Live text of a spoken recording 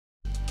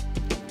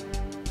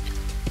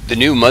The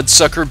new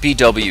Mudsucker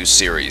BW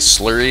series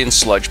slurry and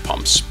sludge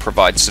pumps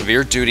provide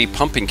severe duty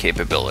pumping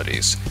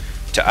capabilities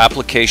to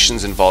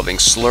applications involving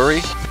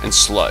slurry and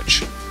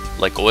sludge,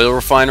 like oil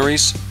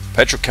refineries,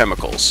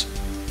 petrochemicals,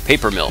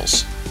 paper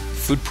mills,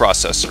 food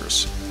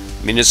processors,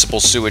 municipal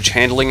sewage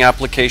handling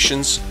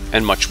applications,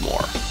 and much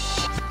more.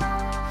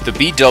 The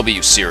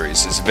BW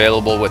series is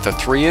available with a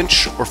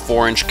 3-inch or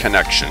 4-inch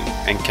connection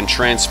and can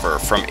transfer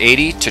from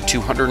 80 to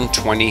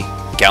 220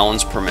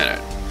 gallons per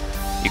minute.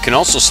 You can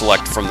also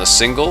select from the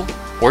single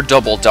or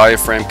double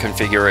diaphragm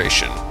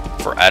configuration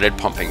for added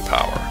pumping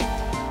power.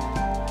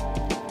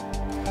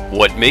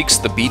 What makes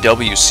the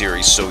BW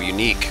series so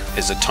unique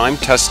is a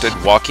time-tested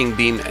walking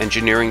beam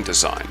engineering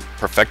design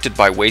perfected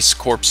by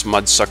Wastecorp's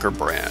Mudsucker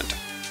brand.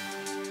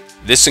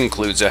 This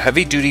includes a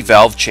heavy-duty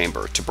valve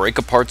chamber to break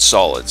apart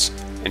solids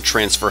and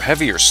transfer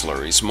heavier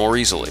slurries more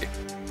easily.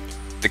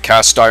 The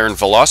cast iron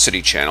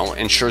velocity channel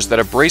ensures that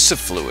abrasive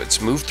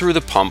fluids move through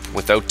the pump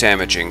without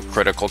damaging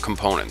critical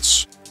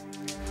components.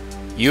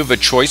 You have a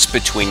choice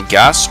between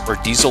gas or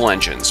diesel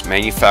engines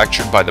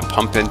manufactured by the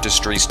pump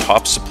industry's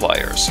top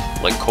suppliers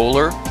like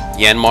Kohler,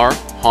 Yanmar,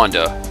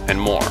 Honda, and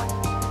more.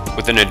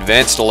 With an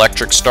advanced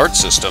electric start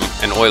system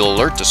and oil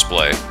alert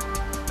display,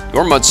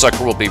 your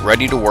Mudsucker will be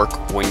ready to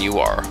work when you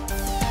are.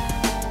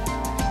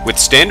 With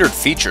standard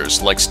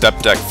features like step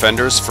deck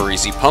fenders for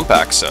easy pump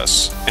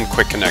access and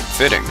quick connect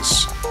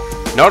fittings,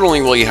 not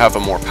only will you have a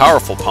more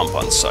powerful pump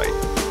on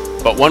site,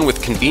 but one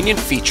with convenient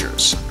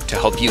features to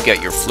help you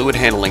get your fluid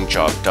handling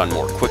job done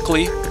more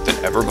quickly than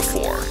ever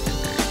before.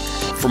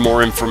 For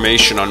more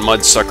information on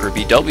Mudsucker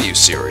BW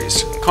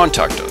series,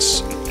 contact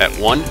us at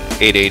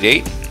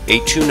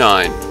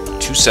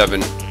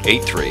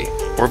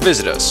 1-888-829-2783 or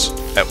visit us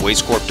at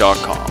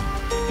wastecorp.com.